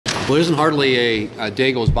Well, there isn't hardly a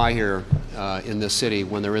day goes by here in this city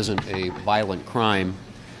when there isn't a violent crime.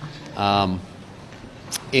 And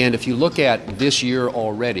if you look at this year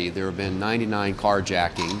already, there have been 99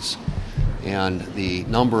 carjackings, and the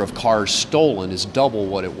number of cars stolen is double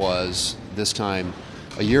what it was this time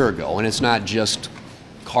a year ago. And it's not just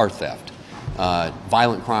car theft.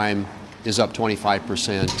 Violent crime is up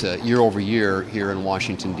 25% year over year here in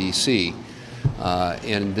Washington, D.C.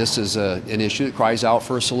 And this is an issue that cries out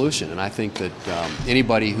for a solution. And I think that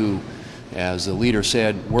anybody who, as the leader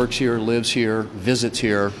said, works here, lives here, visits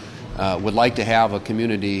here, would like to have a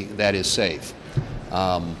community that is safe.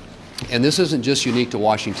 And this isn't just unique to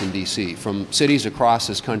Washington, D.C. From cities across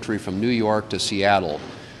this country, from New York to Seattle,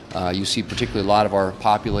 you see particularly a lot of our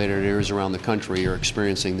populated areas around the country are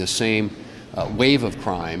experiencing this same wave of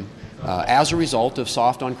crime as a result of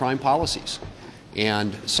soft on crime policies.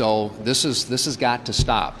 And so this has got to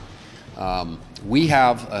stop. We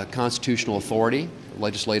have a constitutional authority,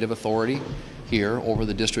 legislative authority here over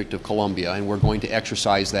the District of Columbia, and we're going to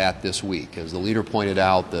exercise that this week. As the leader pointed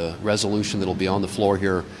out, the resolution that will be on the floor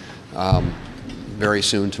here very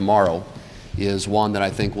soon tomorrow is one that I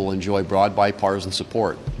think will enjoy broad bipartisan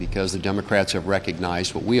support, because the Democrats have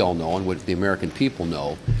recognized what we all know and what the American people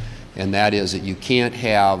know, and that is that you can't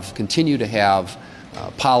continue to have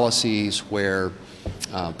policies where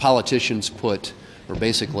politicians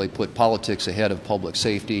basically put politics ahead of public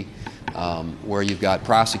safety, where you've got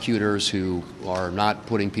prosecutors who are not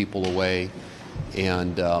putting people away,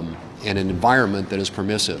 and an environment that is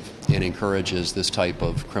permissive and encourages this type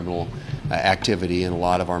of criminal activity in a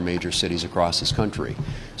lot of our major cities across this country.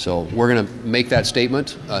 So we're going to make that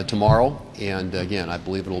statement tomorrow, and again, I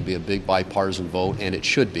believe it will be a big bipartisan vote, and it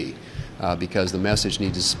should be, because the message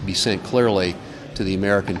needs to be sent clearly to the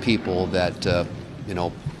American people that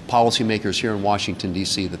policymakers here in Washington,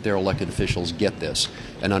 D.C., that their elected officials get this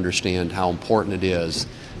and understand how important it is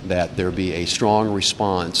that there be a strong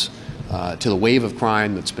response to the wave of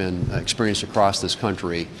crime that's been experienced across this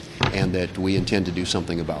country, and that we intend to do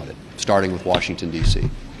something about it, starting with Washington, D.C.